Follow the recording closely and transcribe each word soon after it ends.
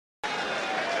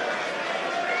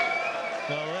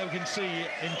can see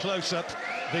in close-up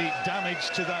the damage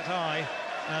to that eye,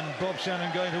 and Bob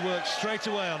Shannon going to work straight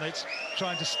away on it,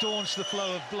 trying to staunch the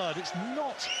flow of blood. It's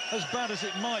not as bad as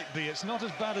it might be. It's not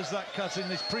as bad as that cut in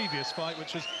this previous fight,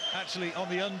 which was actually on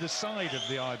the underside of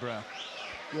the eyebrow.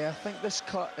 Yeah, I think this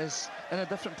cut is in a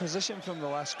different position from the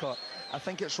last cut. I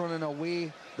think it's running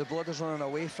away, the blood is running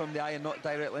away from the eye and not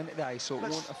directly into the eye, so it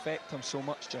won't affect him so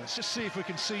much, John. Let's just see if we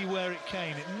can see where it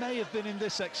came. It may have been in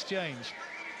this exchange.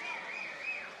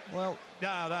 Well,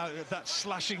 that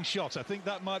slashing shot, I think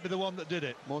that might be the one that did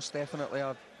it. Most definitely.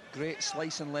 A great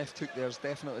slicing left hook there has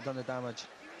definitely done the damage.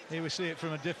 Here we see it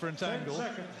from a different angle.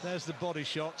 There's the body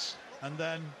shots, and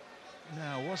then,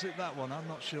 now, was it that one? I'm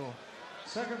not sure.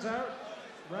 Seconds out,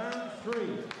 round 3.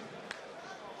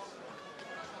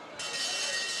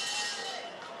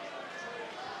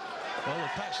 Well, they've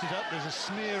patched it up. There's a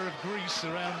smear of grease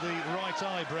around the right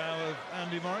eyebrow of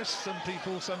Andy Morris. Some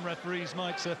people, some referees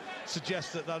might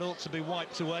suggest that that ought to be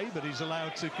wiped away, but he's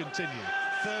allowed to continue.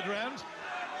 Third round.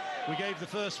 We gave the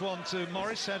first one to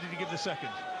Morris. How did you give the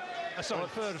second? Sorry,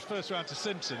 first round to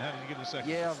Simpson. How did you give the second?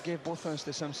 Yeah, I've gave both rounds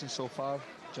to Simpson so far,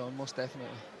 John, most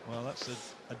definitely. Well, that's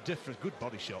a different, good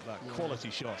body shot, that quality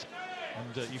shot.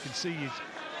 And you can see he's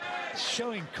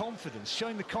showing confidence,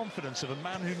 showing the confidence of a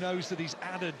man who knows that he's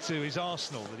added to his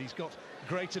arsenal, that he's got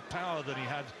greater power than he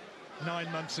had 9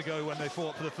 months ago when they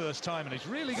fought for the first time, and he's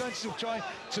really going to try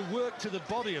to work to the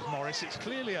body of Morris. It's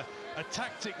clearly a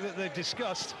tactic that they've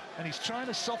discussed, and he's trying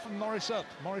to soften Morris up.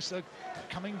 Morris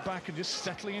coming back and just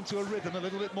settling into a rhythm a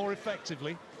little bit more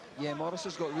effectively. Yeah, Morris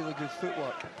has got really good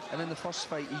footwork, and in the first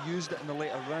fight he used it in the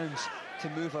later rounds to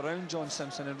move around John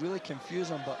Simpson and really confuse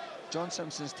him, but John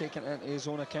Simpson's taken it into his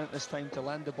own account this time to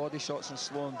land the body shots and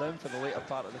slow him down for the later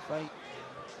part of the fight.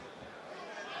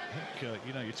 I think,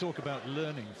 you know, you talk about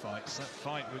learning fights. That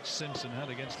fight which Simpson had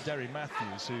against Derry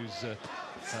Matthews, who's a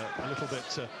little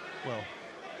bit, well,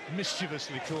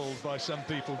 mischievously called by some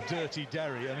people Dirty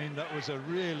Derry. I mean, that was a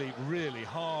really, really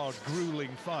hard,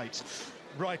 grueling fight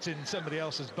right in somebody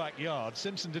else's backyard.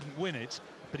 Simpson didn't win it,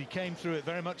 but he came through it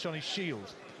very much on his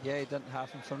shield. Yeah, he didn't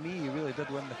have him. For me, he really did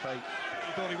win the fight.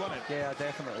 You thought he won it? Yeah, I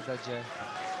definitely did, yeah.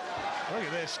 Look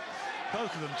at this.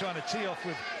 Both of them trying to tee off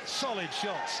with solid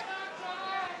shots.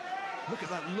 Look at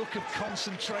that look of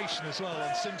concentration as well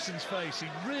on Simpson's face. He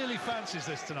really fancies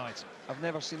this tonight. I've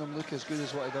never seen him look as good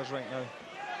as what he does right now.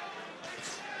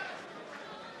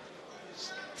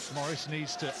 Morris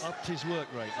needs to up his work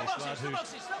rate. This lad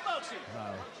who's...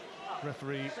 No.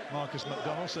 Referee Marcus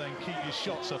McDonnell saying keep your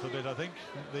shots up a bit, I think.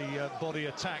 The body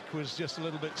attack was just a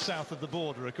little bit south of the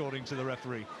border, according to the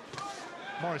referee.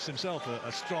 Morris himself,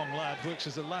 a strong lad, works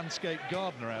as a landscape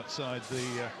gardener outside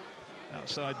the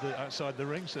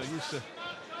ring, so used to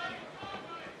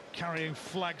carrying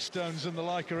flagstones and the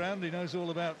like around. He knows all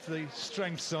about the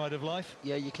strength side of life.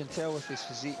 Yeah, you can tell with his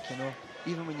physique, you know.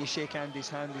 Even when you shake Andy's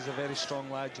hand, he's a very strong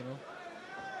lad, you know.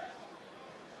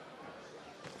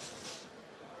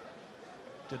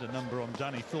 Did a number on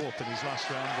Danny Thorpe in his last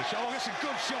round. Oh, it's a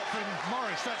good shot from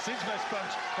Morris. That's his best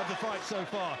punch of the fight so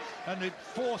far. And it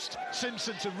forced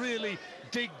Simpson to really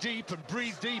dig deep and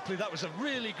breathe deeply. That was a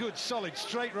really good, solid,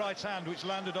 straight right hand which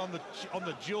landed on the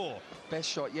jaw. Best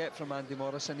shot yet from Andy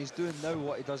Morris, and he's doing now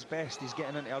what he does best. He's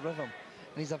getting into a rhythm.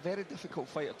 And he's a very difficult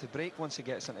fighter to break once he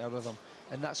gets into a rhythm.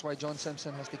 And that's why John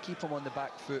Simpson has to keep him on the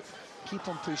back foot, keep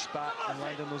him pushed back and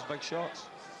landing those big shots.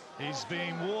 He's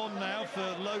being warned now for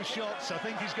low shots. I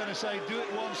think he's going to say, do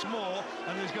it once more,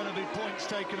 and there's going to be points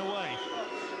taken away.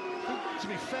 To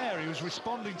be fair, he was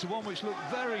responding to one which looked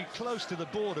very close to the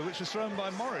border, which was thrown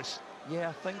by Morris. Yeah,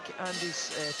 I think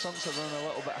Andy's trunks are running a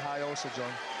little bit high also,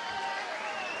 John.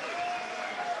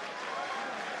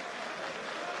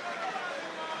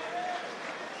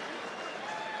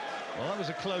 Well, that was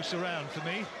a closer round for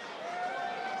me.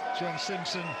 John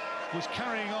Simpson was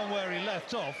carrying on where he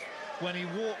left off when he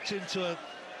walked into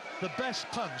the best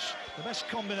punch, the best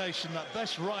combination, that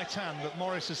best right hand that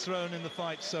Morris has thrown in the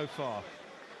fight so far.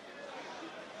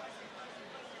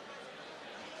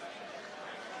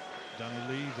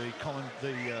 Danny Lee, the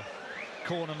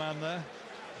corner man there.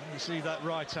 And you see that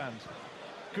right hand.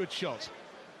 Good shot.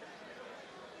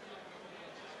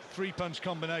 Three-punch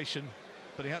combination,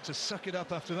 but he had to suck it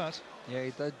up after that. Yeah,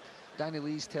 he did. Danny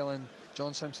Lee's telling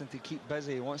John Simpson to keep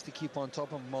busy. He wants to keep on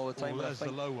top of him all the time. Oh, there's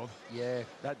the low one. Yeah,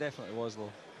 that definitely was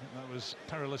low. That was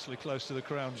perilously close to the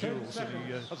crown jewels, and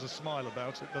he has a smile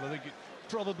about it, but I think it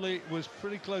probably was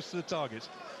pretty close to the target.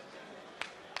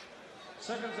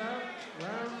 Seconds out,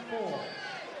 round 4.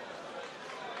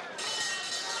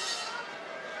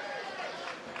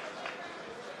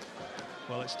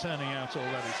 Well, it's turning out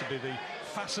already to be the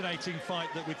fascinating fight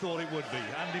that we thought it would be.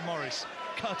 Andy Morris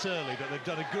cut early, but they've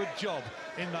done a good job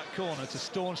in that corner to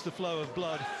staunch the flow of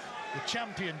blood. The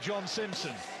champion, John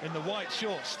Simps0n, in the white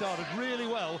shorts, started really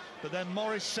well, but then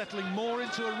Morris settling more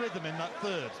into a rhythm in that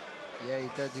third. Yeah, he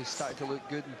did. He started to look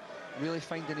good and really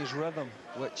finding his rhythm,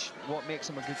 what makes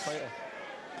him a good fighter.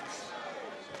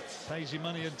 Pays your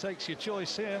money and takes your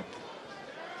choice here.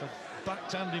 But back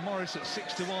to Andy Morris at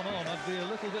 6-1 on, I'd be a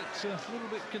little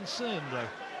bit concerned, though.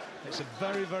 It's a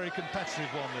very, very competitive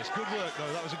one, this. Good work,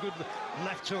 though. That was a good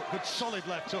left hook, good solid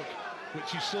left hook,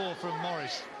 which you saw from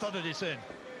Morris. Thudded it in.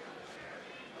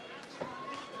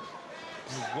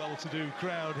 A well-to-do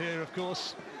crowd here, of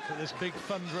course, for this big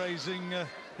fundraising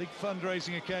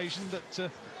occasion, but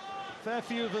fair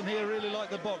few of them here really like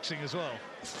the boxing as well.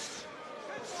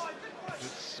 Good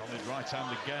solid right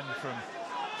hand again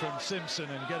from Simps0n,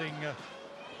 and getting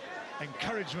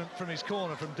encouragement from his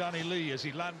corner from Danny Lee as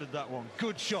he landed that one.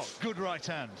 Good shot, good right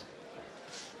hand.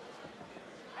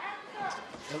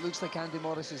 It looks like Andy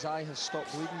Morris's eye has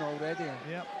stopped bleeding already.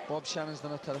 Yep. Bob Shannon's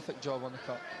done a terrific job on the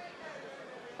cut.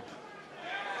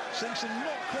 Simps0n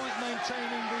not quite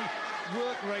maintaining the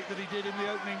work rate that he did in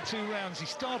the opening 2 rounds. He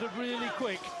started really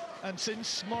quick, and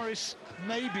since Morris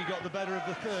maybe got the better of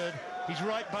the third, he's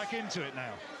right back into it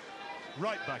now.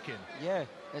 Right back in. Yeah,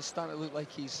 it's starting to look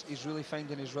like he's really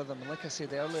finding his rhythm. And like I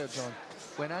said earlier, John,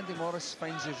 when Andy Morris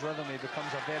finds his rhythm, he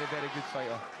becomes a very, very good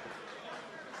fighter.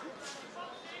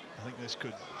 I think this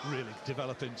could really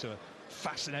develop into a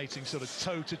fascinating sort of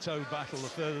toe-to-toe battle the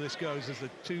further this goes. As the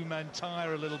 2 men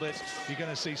tire a little bit, you're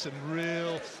going to see some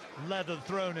real leather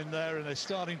thrown in there, and they're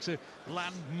starting to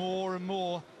land more and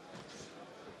more.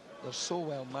 They're so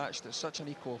well matched. It's such an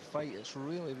equal fight. It's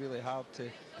really, really hard to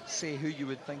say who you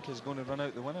would think is going to run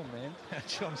out the winner, man.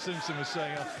 John Simps0n was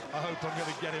saying, I hope I'm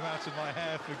going to get him out of my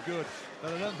hair for good.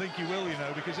 But I don't think he will, you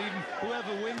know, because even whoever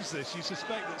wins this, you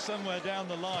suspect that somewhere down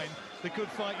the line they could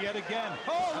fight yet again.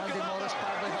 Oh, Andy Morris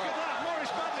badly hurt. Look at that, Morris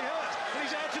badly hurt, and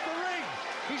he's out of the ring.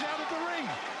 He's out of the ring.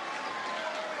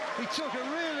 He took a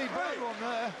really bad one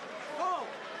there.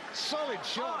 Solid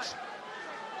shot.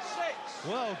 6.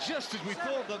 Well, just as we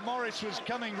thought that Morris was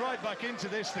coming right back into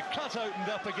this, the cut opened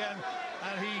up again,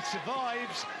 and he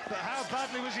survives. But how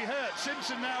badly was he hurt?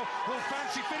 Simps0n now will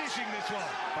fancy finishing this one.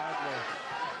 Badly.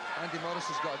 Andy Morris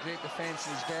has got a great defence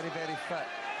and he's very, very fit,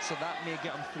 so that may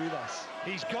get him through this.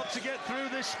 He's got to get through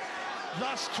this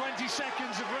last 20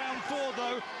 seconds of round 4,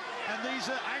 though, and these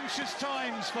are anxious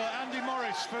times for Andy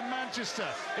Morris from Manchester.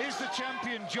 Is the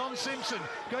champion, John Simps0n,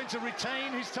 going to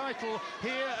retain his title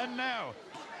here and now?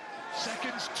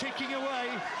 Seconds ticking away,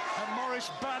 and Morris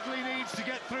badly needs to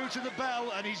get through to the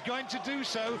bell, and he's going to do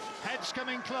so. Head's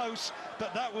coming close,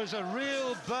 but that was a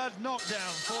real bad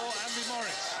knockdown for Andy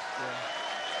Morris. Yeah.